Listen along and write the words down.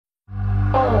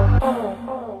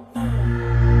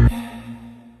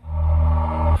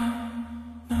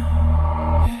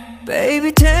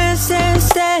Baby, dance, dance,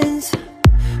 dance.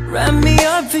 Wrap me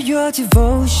up for your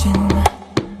devotion.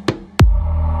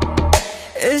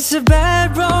 It's a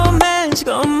bad romance,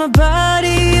 got my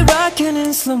body rocking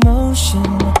in slow motion.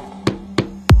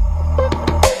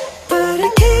 But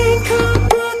I can't come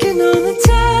walking on the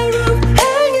tightrope,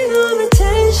 hanging on the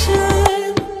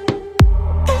tension.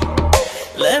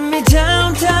 Let me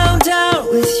down, down, down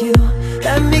with you.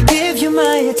 Let me give you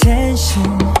my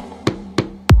attention.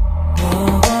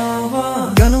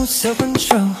 Got no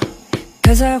self-control,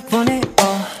 'cause I want it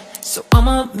all. So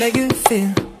I'ma make you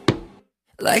feel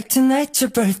like tonight's your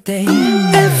birthday.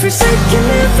 Every second,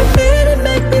 every minute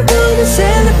make me wanna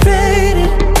celebrate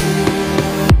it.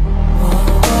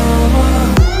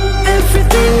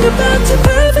 Everything about you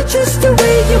perfect, just the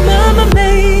way your mama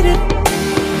made it.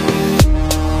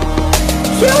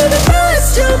 You're the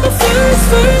best, you're my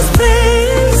first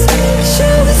place.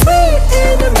 Show the sweet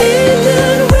in a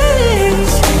million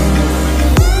ways.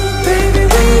 Baby,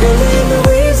 we don't need no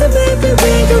reason, baby,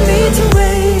 we don't need to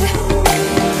wait.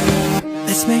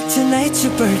 Let's make tonight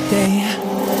your birthday.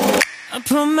 I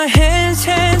put my hands,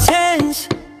 hands, hands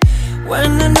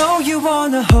when I know you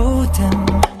wanna hold them.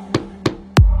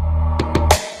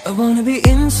 I wanna be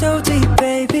in so deep,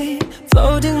 baby,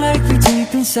 floating like we're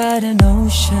deep inside an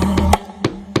ocean.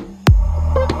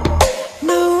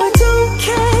 No, I don't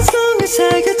care as long as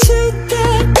I got you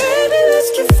there. Baby, let's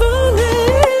keep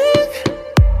falling.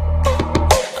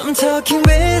 I'm talking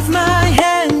with my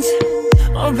hands.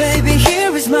 Oh baby,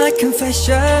 here is my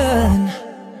confession.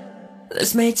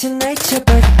 Let's make tonight your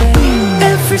birthday.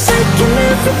 Every second,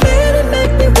 every minute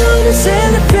make me wanna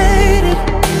celebrate it.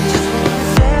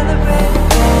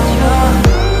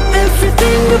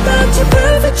 Everything about you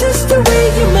perfect, just the way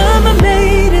your mama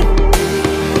made it.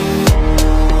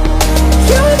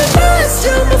 You're the best,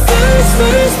 you're my first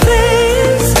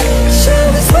place. Show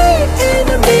me sweet in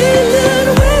a million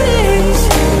ways.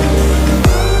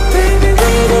 Baby,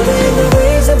 we don't need no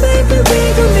reason, baby, we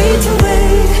don't need to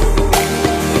wait.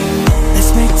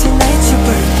 Let's make tonight your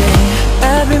birthday.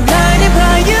 I've been blinded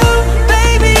by you,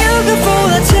 baby, you got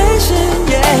full attention,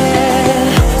 yeah.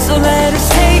 So let us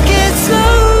take it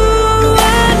slow. I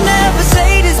never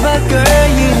say this, but girl,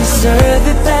 you deserve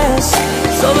it best.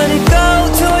 So let it go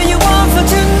to what you want for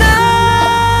tonight.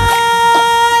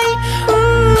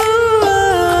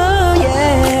 Ooh,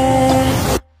 yeah.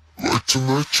 Like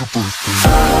tonight your birthday.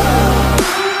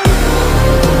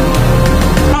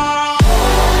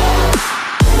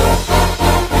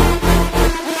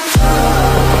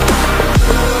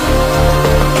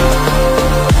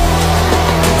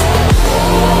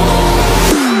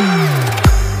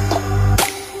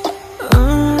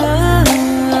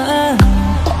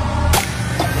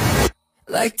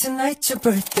 Like tonight's your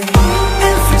birthday.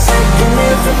 Every second,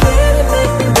 every minute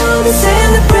make me wanna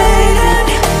celebrate it.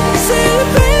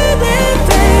 Celebrate it,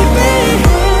 baby.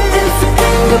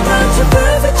 Everything about you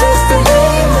perfect, just the way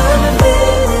your mama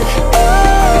made it.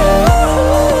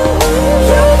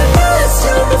 You're the best,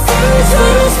 you're the first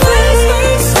place.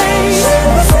 Show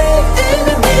me sweet in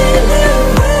a million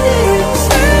ways,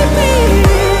 baby.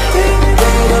 We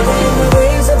don't need no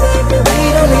reason, baby, we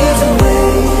don't need to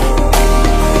wait.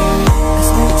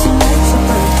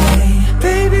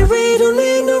 Baby, we don't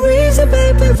need no reason,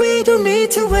 baby, we don't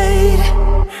need to wait.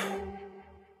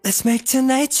 Let's make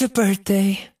tonight your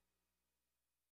birthday.